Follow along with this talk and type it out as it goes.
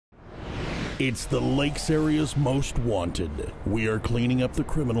It's the Lakes area's most wanted. We are cleaning up the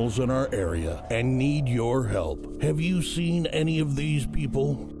criminals in our area and need your help. Have you seen any of these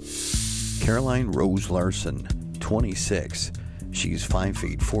people? Caroline Rose Larson, 26. She's 5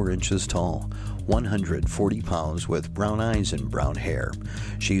 feet 4 inches tall, 140 pounds with brown eyes and brown hair.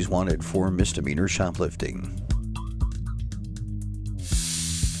 She's wanted for misdemeanor shoplifting.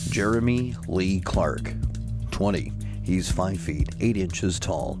 Jeremy Lee Clark, 20. He's 5 feet 8 inches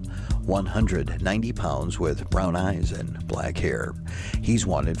tall, 190 pounds with brown eyes and black hair. He's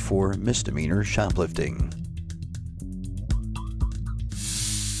wanted for misdemeanor shoplifting.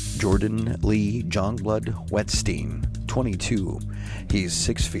 Jordan Lee Jongblood Wetstein, 22. He's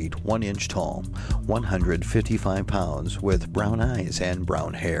 6 feet 1 inch tall, 155 pounds with brown eyes and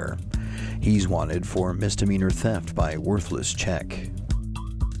brown hair. He's wanted for misdemeanor theft by worthless check.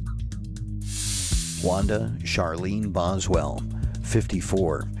 Wanda Charlene Boswell,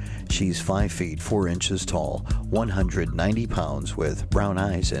 54. She's 5 feet 4 inches tall, 190 pounds with brown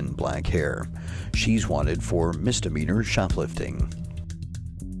eyes and black hair. She's wanted for misdemeanor shoplifting.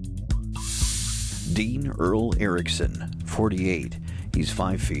 Dean Earl Erickson, 48. He's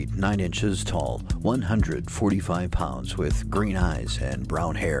 5 feet 9 inches tall, 145 pounds with green eyes and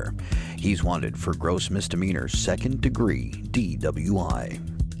brown hair. He's wanted for gross misdemeanor second-degree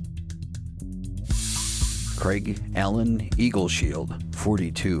DWI. Craig Allen Eagleshield,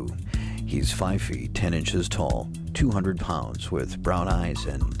 42. He's 5 feet 10 inches tall, 200 pounds with brown eyes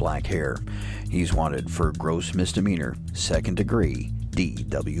and black hair. He's wanted for gross misdemeanor second-degree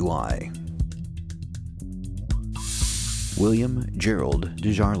DWI. William Gerald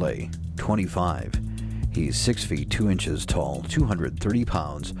Desjarlais, 25. He's 6 feet 2 inches tall, 230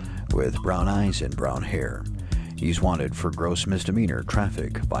 pounds, with brown eyes and brown hair. He's wanted for gross misdemeanor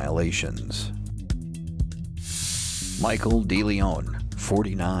traffic violations. Michael DeLeon,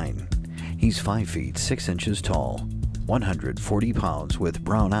 49. He's 5 feet 6 inches tall, 140 pounds with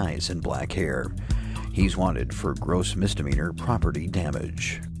brown eyes and black hair. He's wanted for gross misdemeanor property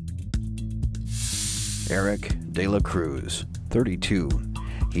damage. Eric De La Cruz, 32.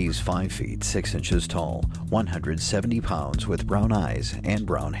 He's 5 feet 6 inches tall, 170 pounds with brown eyes and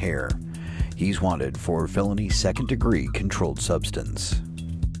brown hair. He's wanted for felony second-degree controlled substance.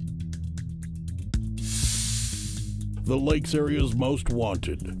 The Lakes area's most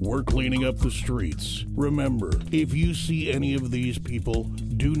wanted. We're cleaning up the streets. Remember, if you see any of these people,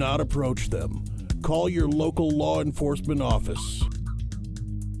 do not approach them. Call your local law enforcement office.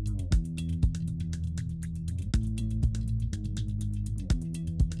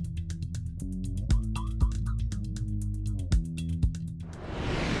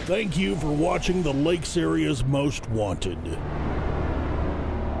 Thank you for watching the Lakes area's most wanted.